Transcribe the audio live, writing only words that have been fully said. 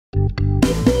From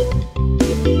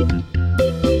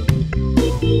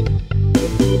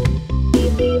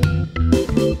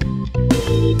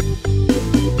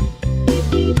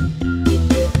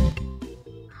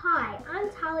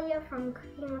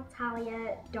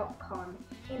cookingwithtalia.com,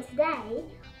 and today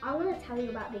I want to tell you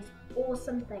about these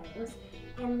awesome things,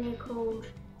 and they're called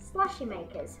slushy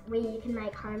makers, where you can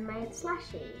make homemade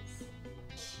slushies.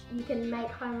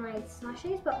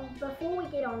 But before we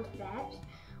get on to that,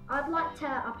 I'd like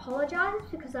to apologise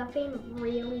because I've been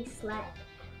really slack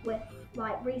with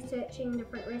researching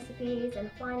different recipes and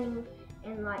finding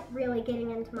and really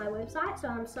getting into my website, so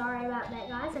I'm sorry about that,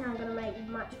 guys, and I'm going to make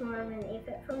much more of an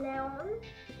effort from now on.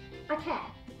 Okay,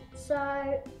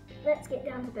 so let's get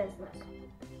down to business.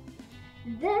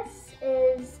 This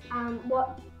is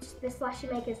what the slushy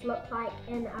makers look like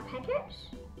in a packet,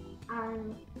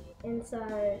 and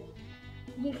so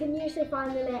you can usually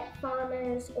find them at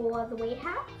Farmers or the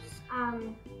warehouse.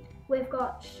 We've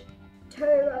got 2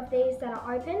 of these that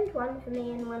are opened, one for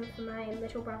me and one for my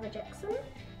little brother Jackson.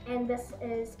 And this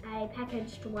is a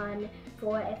packaged one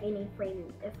for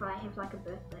if I have a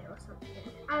birthday or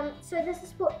something. So this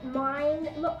is what mine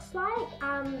looks like.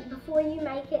 Before you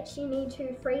make it, you need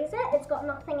to freeze it. It's got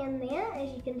nothing in there,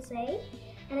 as you can see,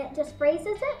 and it just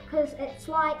freezes it because it's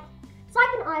like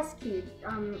an ice cube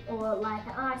or like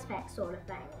an ice pack sort of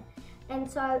thing. And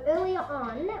so earlier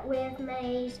on, we've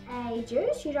made a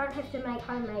juice. You don't have to make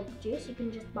homemade juice, you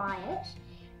can just buy it.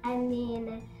 And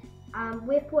then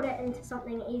we've put it into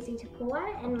something easy to pour,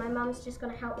 and my mum's just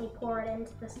going to help me pour it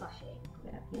into the slushy.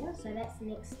 Yeah. So that's the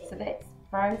next step. So that's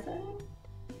frozen.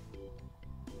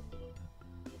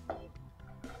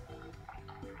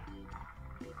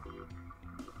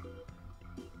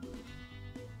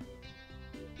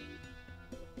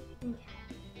 Okay.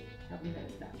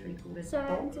 It's about 3/4 so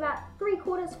full. It's about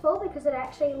 3/4 full because it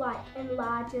actually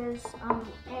enlarges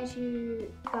as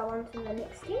you go on to the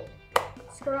next step.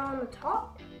 Screw on the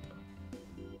top.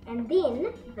 And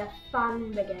then the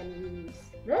fun begins.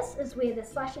 This is where the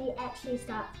slushy actually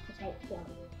starts to take form.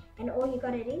 And all you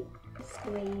gotta do,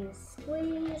 squeeze,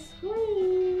 squeeze,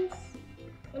 squeeze.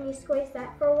 And you squeeze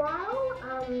that for a while,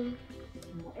 and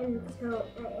then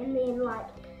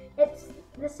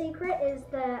the secret is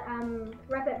the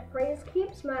rapid freeze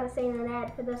cubes. You might have seen an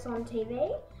ad for this on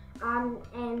TV.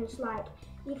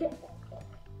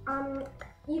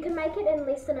 You can make it in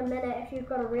less than a minute if you've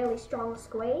got a really strong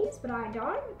squeeze, but I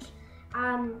don't.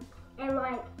 And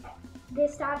they're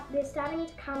starting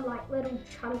to come little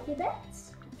chunky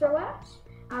bits through it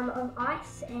of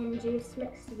ice and juice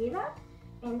mixed together,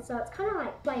 and so it's kind of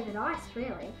like flavoured ice,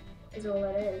 really, is all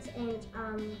it is. And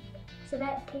so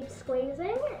that keeps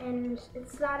squeezing, and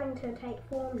it's starting to take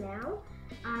form now.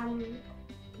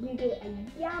 You get a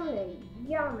yummy,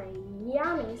 yummy,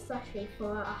 yummy slushy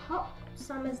for a hot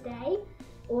summer's day,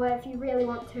 or if you really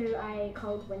want to, a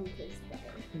cold winter's day.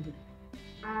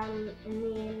 And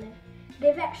then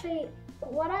they've actually,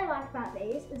 what I like about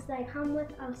these is they come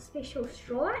with a special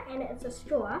straw, and it's a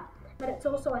straw, but it's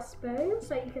also a spoon,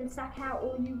 so you can suck out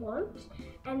all you want.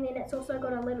 And then it's also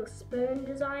got a little spoon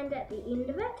designed at the end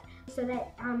of it, so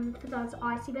that for those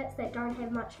icy bits that don't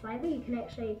have much flavour, you can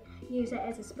actually use it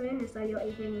as a spoon as though you're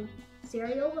eating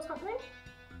cereal or something.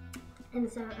 And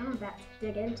so I'm about to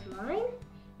dig into mine,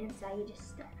 and so you just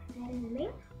stuff that in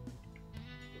there.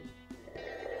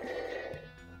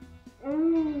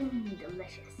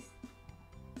 Delicious.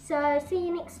 So see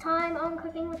you next time on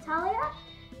Cooking with Talia,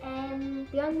 and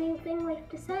the only thing left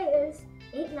to say is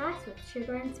eat nice with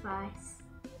sugar and spice.